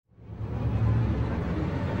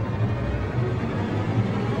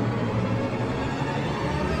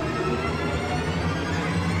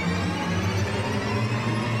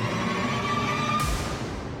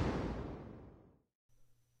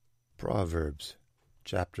Proverbs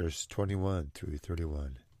chapters 21 through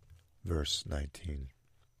 31, verse 19.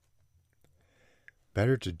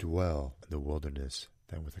 Better to dwell in the wilderness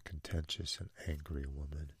than with a contentious and angry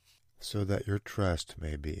woman, so that your trust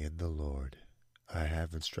may be in the Lord. I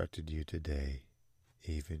have instructed you today,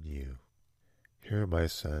 even you. Hear, my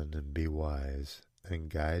son, and be wise, and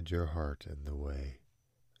guide your heart in the way.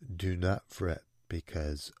 Do not fret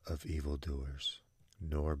because of evildoers,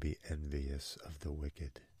 nor be envious of the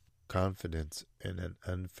wicked. Confidence in an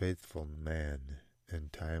unfaithful man in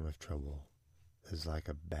time of trouble is like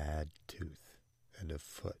a bad tooth and a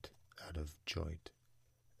foot out of joint.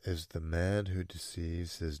 Is the man who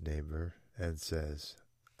deceives his neighbor and says,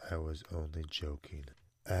 I was only joking.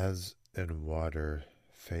 As in water,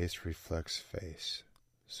 face reflects face,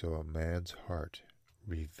 so a man's heart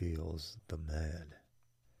reveals the man.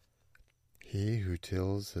 He who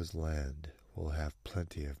tills his land will have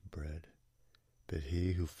plenty of bread, but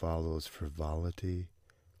he who follows frivolity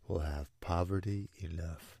will have poverty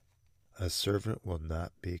enough. A servant will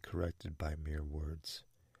not be corrected by mere words,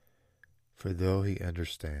 for though he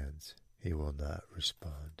understands, he will not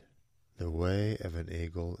respond. The way of an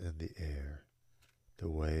eagle in the air, the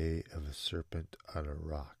way of a serpent on a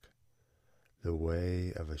rock, the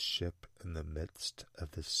way of a ship in the midst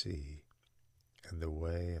of the sea, and the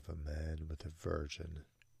way of a man with a virgin.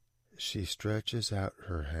 She stretches out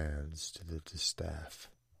her hands to the distaff,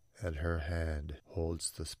 and her hand holds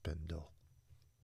the spindle.